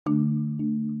Hey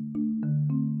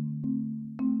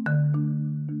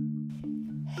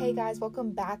guys,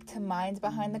 welcome back to Minds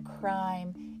Behind the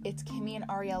Crime. It's Kimmy and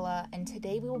Ariella, and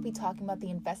today we will be talking about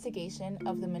the investigation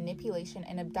of the manipulation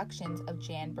and abductions of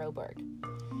Jan Broberg.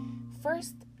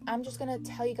 First, I'm just going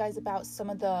to tell you guys about some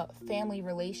of the family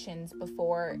relations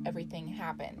before everything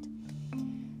happened.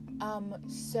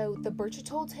 So the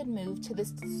Berchtold's had moved to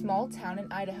this small town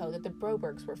in Idaho that the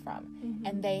Brobergs were from,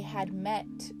 and they had met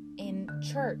in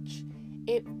church.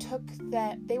 It took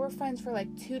them, they were friends for like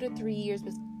 2 to 3 years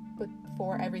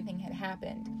before everything had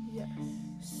happened. Yes.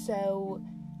 So,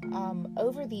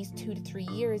 over these 2 to 3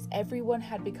 years, everyone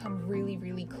had become really,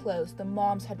 really close. The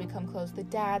moms had become close, the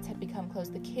dads had become close,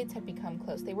 the kids had become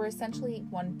close. They were essentially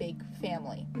one big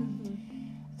family.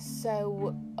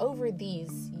 So, over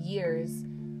these years,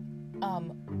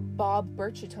 Bob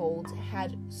Berchtold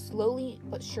had slowly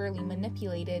but surely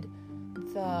manipulated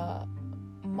the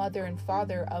mother and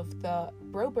father of the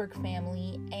Broberg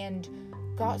family and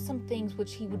got some things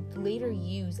which he would later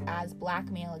use as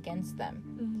blackmail against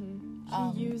them.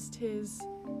 He used his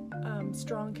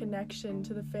strong connection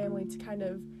to the family to kind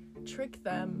of trick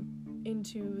them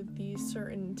into these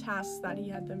certain tasks that he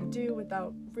had them do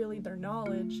without really their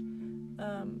knowledge.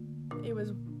 It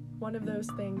was one of those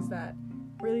things that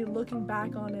really looking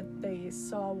back on it, they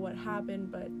saw what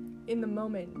happened, but in the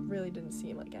moment really didn't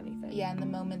seem like anything. Yeah, in the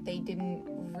moment they didn't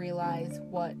realize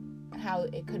how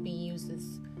it could be used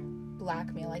as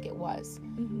blackmail like it was.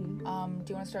 Do you want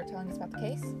to start telling us about the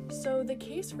case? So the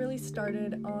case really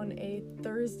started on a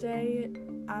Thursday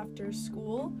after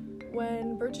school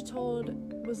when Berchtold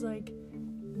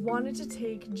wanted to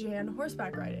take Jan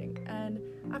horseback riding, and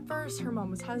at first her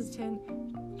mom was hesitant.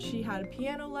 She had a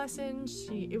piano lesson,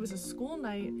 it was a school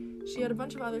night, she had a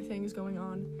bunch of other things going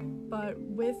on, but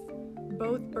with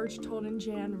both Berchtold and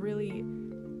Jan really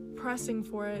pressing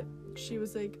for it, she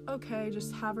was like, okay,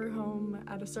 just have her home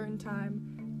at a certain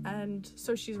time, and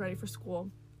so she's ready for school.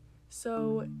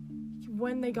 So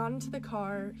when they got into the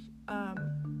car,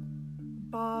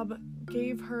 Bob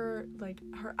gave her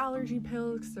her allergy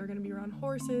pills because they're going to be around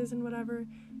horses and whatever.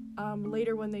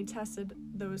 Later when they tested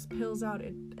those pills out,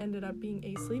 it ended up being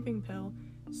a sleeping pill,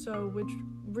 so which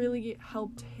really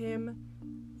helped him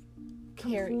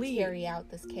carry out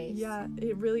this case. Yeah,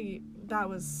 that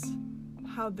was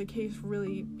how the case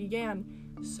really began.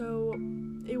 So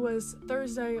it was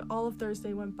Thursday, all of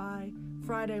Thursday went by,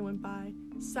 Friday went by,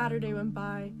 Saturday went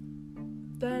by,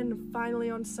 then finally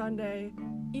on Sunday,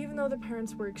 even though the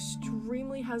parents were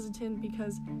extremely hesitant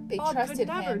because they Bob trusted could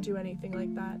never him. do anything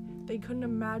like that. They couldn't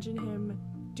imagine him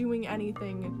doing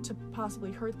anything to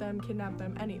possibly hurt them, kidnap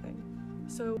them, anything.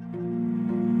 So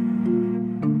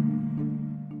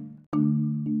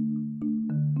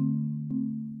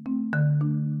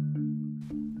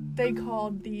they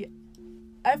called the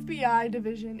FBI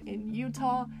division in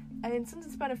Utah, and since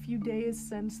it's been a few days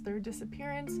since their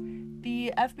disappearance,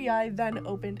 the FBI then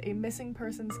opened a missing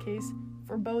persons case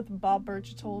for both Bob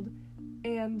Berchtold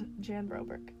and Jan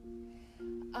Broberg.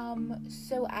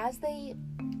 So as they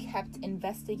kept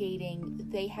investigating,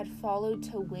 they had followed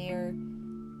to where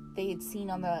they had seen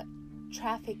on the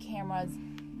traffic cameras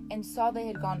and saw they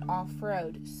had gone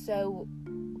off-road. So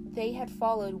they had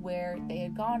followed where they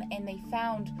had gone and they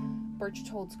found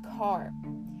Berchtold's car.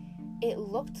 It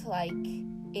looked like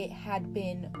it had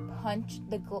been punched,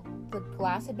 the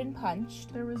glass had been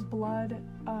punched. There was blood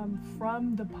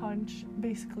from the punch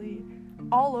basically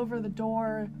all over the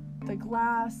door, the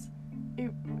glass.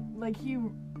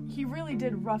 He really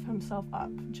did rough himself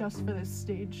up just for this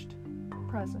staged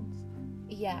presence.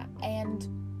 Yeah, and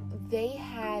they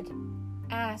had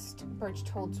asked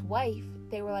Berchtold's wife,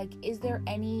 they were like, is there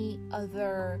any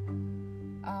other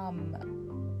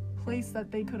place that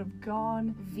they could have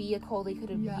gone, vehicle they could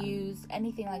have used,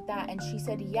 anything like that? And she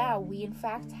said, yeah, we in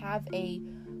fact have a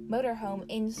motorhome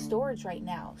in storage right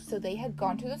now. So they had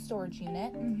gone to the storage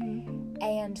unit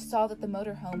and saw that the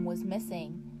motorhome was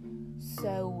missing.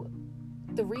 So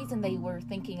the reason they were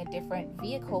thinking a different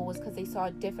vehicle was because they saw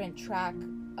a different track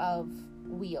of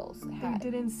wheels. They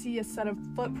didn't see a set of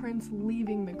footprints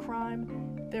leaving the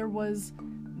crime. There was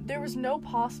no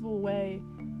possible way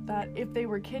that if they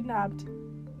were kidnapped,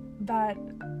 that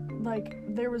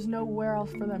there was nowhere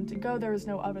else for them to go. There was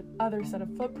no other set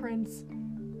of footprints.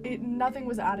 Nothing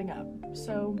was adding up.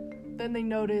 So then they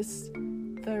noticed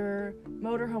their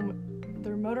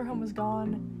motorhome was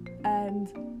gone,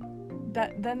 and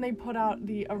then they put out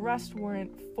the arrest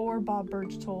warrant for Bob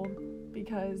Berchtold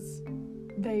because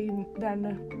they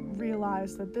then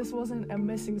realized that this wasn't a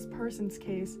missing persons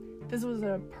case. This was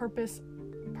a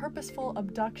purposeful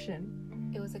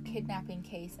abduction. It was a kidnapping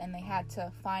case, and they had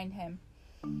to find him.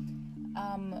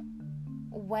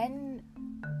 When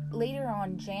later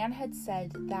on, Jan had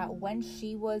said that when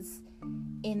she was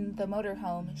in the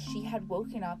motorhome, she had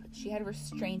woken up, she had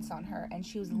restraints on her, and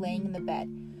she was laying in the bed.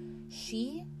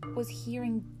 She was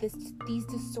hearing these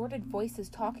distorted voices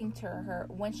talking to her.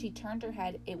 When she turned her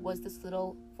head, it was this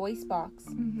little voice box.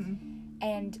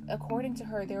 And according to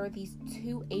her, there were these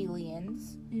two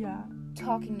aliens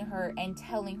talking to her and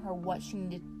telling her what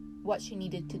she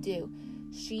needed to do.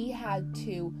 She had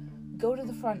to go to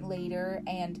the front later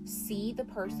and see the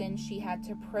person she had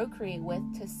to procreate with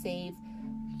to save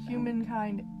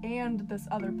humankind and this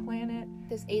other planet,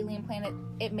 this alien planet.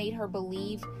 It made her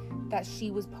believe that she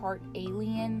was part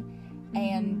alien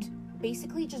and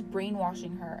basically just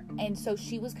brainwashing her. And so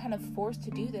she was kind of forced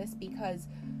to do this because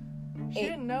she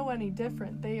didn't know any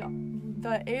different.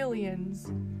 The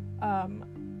aliens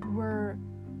were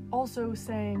also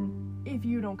saying, if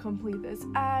you don't complete this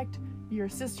act, your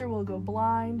sister will go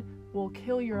blind, we'll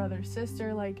kill your other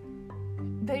sister. Like,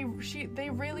 they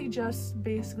really just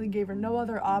basically gave her no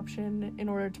other option in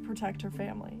order to protect her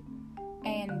family.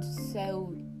 And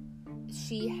so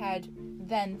she had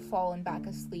then fallen back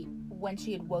asleep. When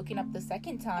she had woken up the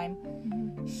second time,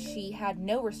 she had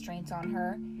no restraints on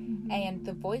her, and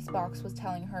the voice box was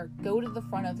telling her, go to the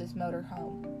front of this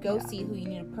motorhome, go see who you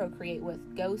need to procreate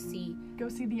with, go see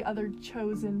the other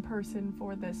chosen person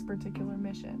for this particular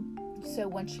mission. So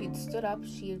when she had stood up,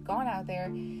 she had gone out there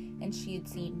and she had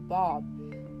seen Bob.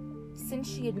 Since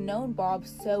she had known Bob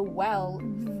so well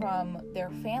from their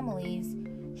families,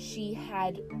 she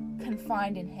had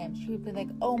confided in him. She would be like,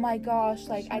 oh my gosh,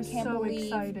 like, I can't believe.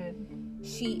 Excited.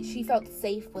 She felt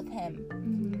safe with him.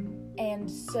 And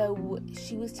so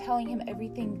she was telling him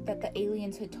everything that the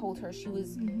aliens had told her. She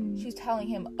was telling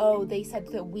him, oh, they said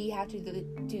that we have to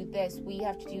do this, we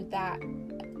have to do that,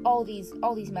 all these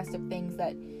messed up things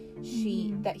that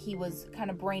that he was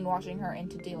kind of brainwashing her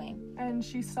into doing. And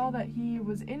she saw that he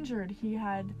was injured. He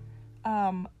had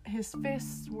his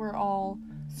fists were all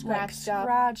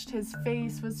scratched, his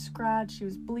face was scratched, he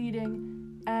was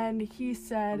bleeding, and he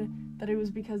said that it was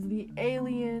because the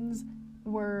aliens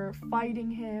were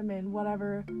fighting him and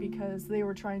whatever, because they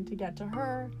were trying to get to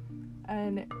her.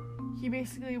 And he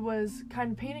basically was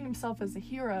kind of painting himself as a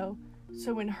hero,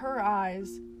 so in her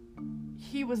eyes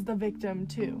he was the victim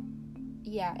too.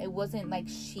 Yeah, it wasn't like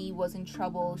she was in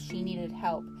trouble, she needed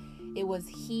help. It was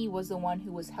he was the one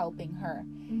who was helping her.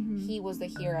 He was the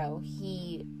hero.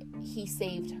 He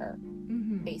saved her,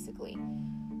 basically.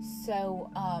 So,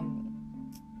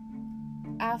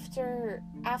 after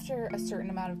a certain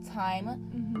amount of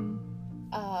time,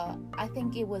 I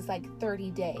think it was like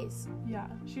 30 days. Yeah,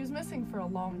 she was missing for a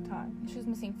long time. She was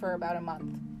missing for about a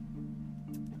month.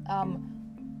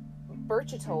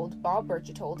 Bob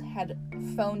Berchtold had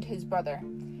phoned his brother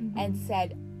and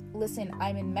said, listen,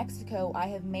 I'm in Mexico, I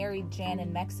have married Jan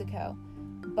in Mexico,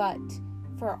 but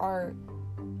for our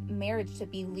marriage to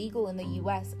be legal in the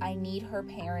US, I need her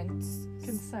parents'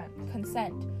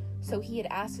 consent. So he had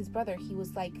asked his brother, he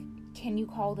was like, can you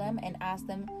call them and ask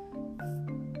them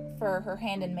for her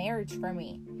hand in marriage for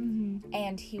me?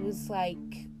 And he was like,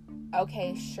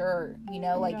 okay, sure,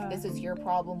 this is your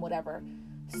problem, whatever.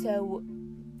 So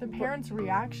the parents'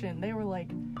 reaction, they were like,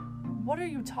 what are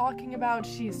you talking about?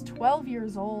 She's 12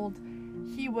 years old.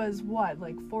 He was,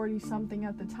 40-something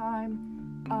at the time.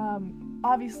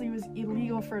 Obviously, it was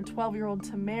illegal for a 12-year-old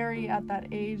to marry at that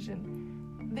age,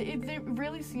 and it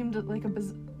really seemed like a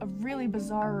really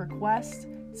bizarre request,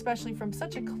 especially from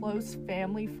such a close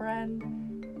family friend,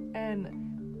 and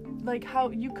like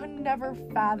how you could never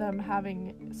fathom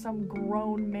having some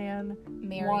grown man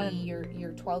marry your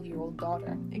 12-year-old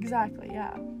daughter. Exactly,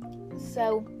 yeah.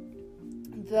 So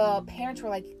the parents were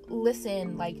like,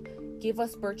 listen, like, give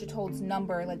us Berchtold's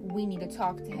number, like, we need to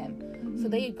talk to him. So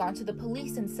they had gone to the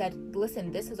police and said,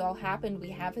 listen, this has all happened, we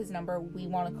have his number, we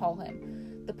want to call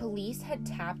him. The police had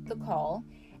tapped the call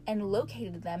and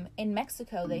located them in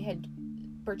Mexico.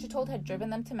 Berchtold had driven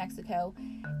them to Mexico,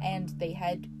 and they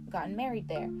had gotten married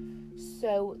there.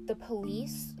 So the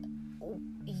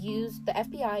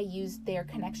FBI used their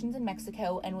connections in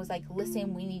Mexico and was like,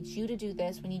 listen, we need you to do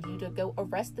this, we need you to go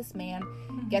arrest this man,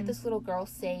 get this little girl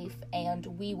safe, and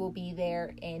we will be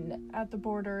there at the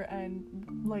border and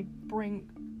like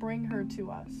bring her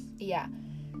to us. Yeah.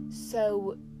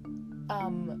 So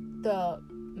the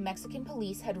Mexican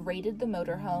police had raided the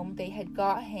motorhome. They had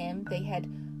got him, they had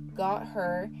got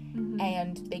her,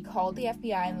 and they called the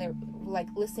FBI and they're like,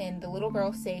 listen, the little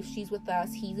girl's safe, she's with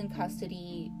us, he's in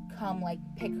custody, come, like,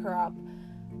 pick her up,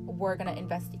 we're gonna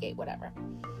investigate, whatever.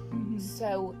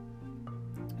 So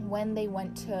when they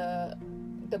went to,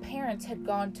 the parents had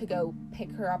gone to go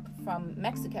pick her up from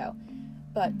Mexico,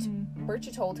 But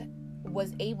Berchtold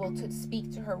was able to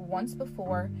speak to her once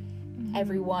before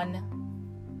everyone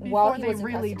while he was in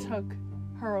really custody. took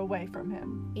her away from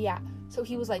him. Yeah. So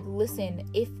he was like, listen,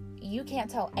 if you can't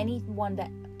tell anyone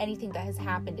that anything that has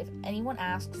happened, if anyone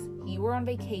asks, you were on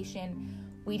vacation,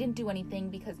 we didn't do anything,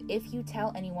 because if you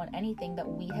tell anyone anything that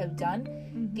we have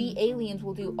done, the aliens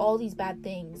will do all these bad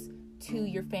things to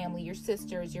your family, your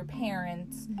sisters, your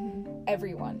parents,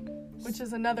 everyone. Which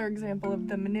is another example of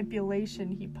the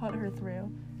manipulation he put her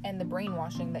through. And the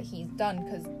brainwashing that he's done,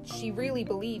 because she really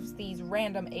believes these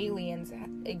random aliens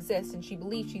exist, and she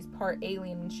believes she's part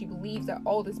alien, and she believes that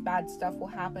all this bad stuff will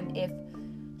happen if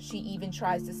she even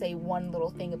tries to say one little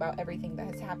thing about everything that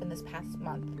has happened this past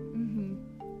month.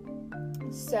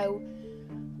 So,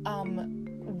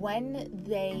 when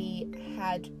they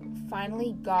had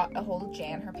finally got a hold of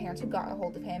Jan, her parents had got a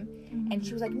hold of him, and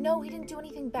she was like, no, he didn't do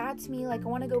anything bad to me, like, I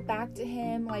want to go back to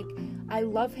him, like, I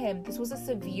love him. This was a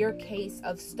severe case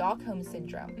of Stockholm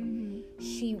Syndrome.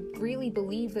 She really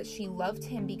believed that she loved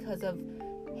him because of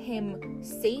him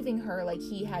saving her, like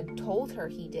he had told her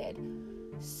he did.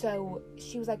 So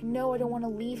she was like, no, I don't want to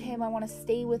leave him, I want to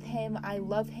stay with him, I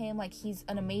love him, like, he's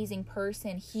an amazing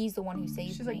person, he's the one who saved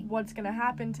me. She's like, what's gonna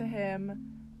happen to him?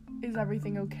 Is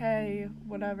everything okay?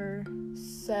 Whatever.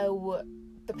 So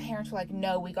the parents were like,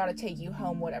 no, we gotta take you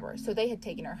home, whatever. So they had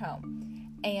taken her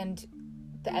home. And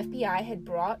the FBI had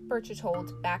brought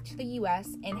Berchtold back to the US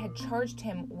and had charged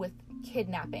him with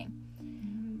kidnapping.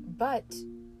 But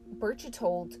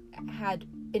Berchtold had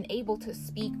been able to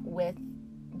speak with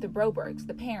the Brobergs,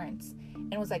 the parents,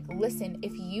 and was like, listen,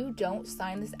 if you don't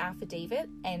sign this affidavit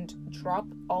and drop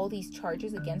all these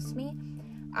charges against me,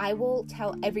 I will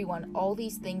tell everyone all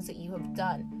these things that you have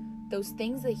done. Those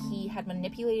things that he had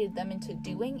manipulated them into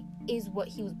doing is what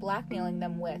he was blackmailing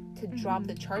them with to drop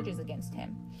the charges against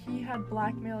him. He had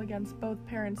blackmail against both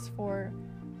parents for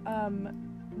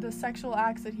the sexual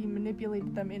acts that he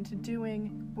manipulated them into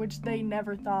doing, which they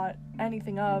never thought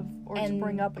anything of or to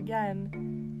bring up again.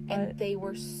 And they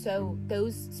were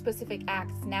those specific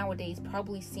acts nowadays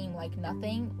probably seem like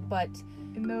nothing, but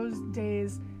in those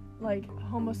days, like,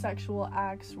 homosexual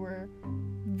acts were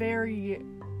very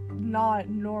not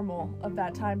normal of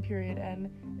that time period, and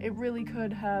it really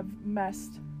could have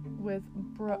messed with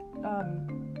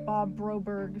Bob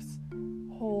Broberg's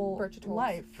whole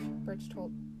life.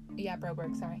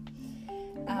 Broberg, sorry.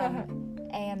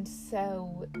 And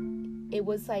so it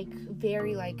was like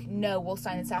very like, no, we'll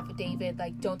sign this affidavit,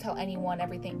 like, don't tell anyone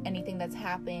anything that's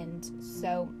happened.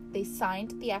 So they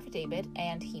signed the affidavit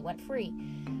and he went free.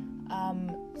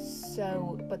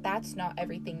 But that's not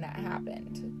everything that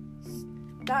happened.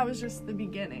 That was just the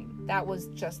beginning. That was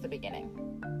just the beginning.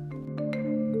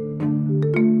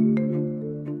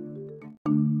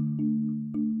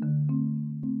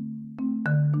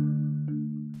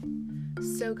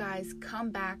 So guys,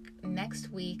 come back next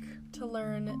week to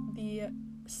learn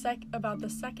about the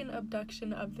second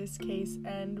abduction of this case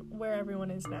and where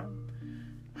everyone is now.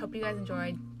 Hope you guys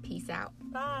enjoyed. Peace out.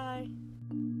 Bye.